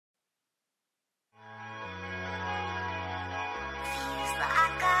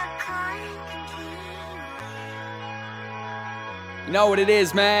Know what it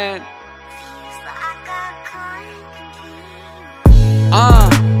is, man.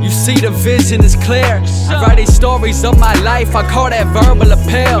 You see the vision is clear. I write these stories of my life, I call that verbal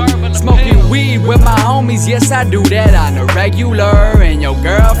appeal. Smoking weed with my homies, yes I do that on the regular. And your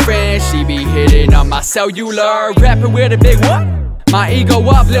girlfriend, she be hitting on my cellular. Rapping with a big what? My ego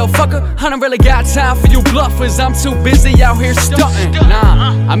up, little fucker. I don't really got time for you bluffers. I'm too busy out here stunting.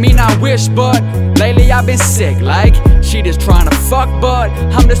 Nah, I mean I wish, but lately I've been sick. Like, she just trying to fuck, but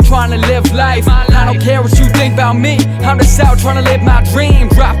I'm just trying to live life. I don't care what you think about me, I'm just out trying to live my dream.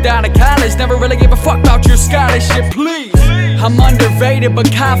 Dropped out of college, never really gave a fuck about your scholarship, please. I'm underrated,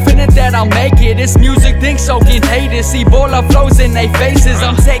 but confident that I'll make it. This music thing so contagious, Ebola flows in they faces.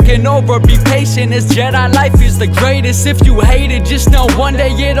 I'm taking over, be patient, this Jedi life is the greatest. If you hate it, just know one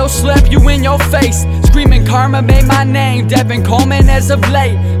day it'll slap you in your face. Screaming karma made my name, Deven Coleman as of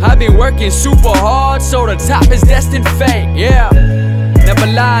late. I've been working super hard, so the top is destined fate, yeah. Never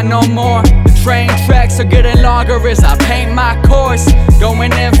lie no more, the train tracks are getting longer as I paint my course.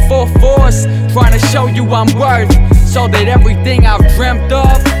 Going in full force, trying to show you I'm worth, so that everything I've dreamt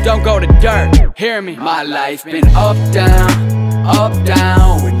of don't go to dirt. Hear me, my life been up, down,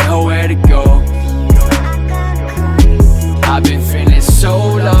 with nowhere to go. I've been feeling so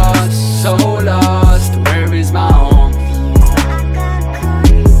lost, where is my home?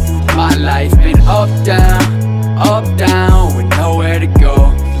 My life been up, down, with nowhere to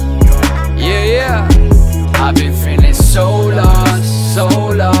go. Yeah, I've been feeling so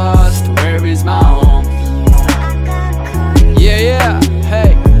lost, where is my home? Yeah,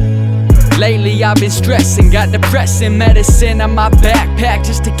 hey. Lately I've been stressing, got depressing medicine on my backpack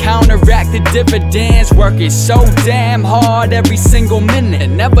just to counteract the dividends. Working so damn hard every single minute.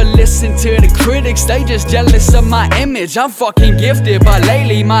 Never listen to the critics, they just jealous of my image. I'm fucking gifted, but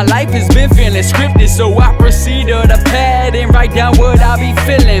lately my life has been feeling scripted. So I proceed to the pad and write down what I be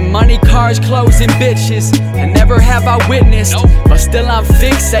feeling. Money, cars, clothes, and bitches, and never have I witnessed. But still I'm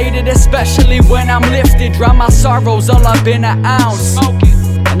fixated, especially when I'm lifted. Drown my sorrows all up in an ounce.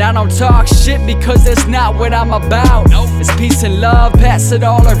 And I don't talk shit because that's not what I'm about. It's peace and love, pass it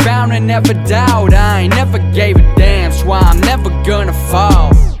all around and never doubt. I ain't never gave a damn, so I'm never gonna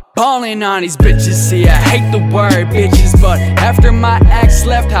fall. Ballin' on these bitches, see I hate the word bitches, but after my ex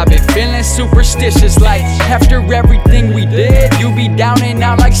left I've been feeling superstitious. Like after everything we did, you be down and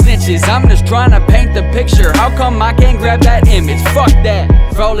out like snitches. I'm just trying to paint the picture, how come I can't grab that image? Fuck that,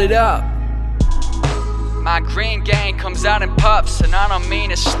 roll it up. My green gang comes out in puffs, and I don't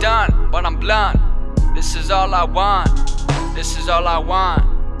mean to stunt, but I'm blunt. This is all I want, this is all I want,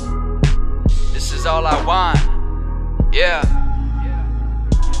 this is all I want, yeah.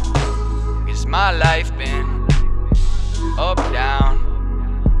 Cause my life been up, down,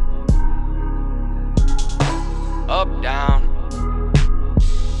 up, down.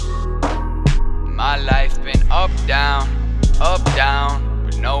 My life been up, down,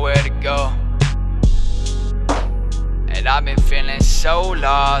 with nowhere to go. And I've been feeling so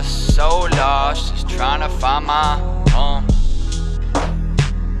lost, just trying to find my home.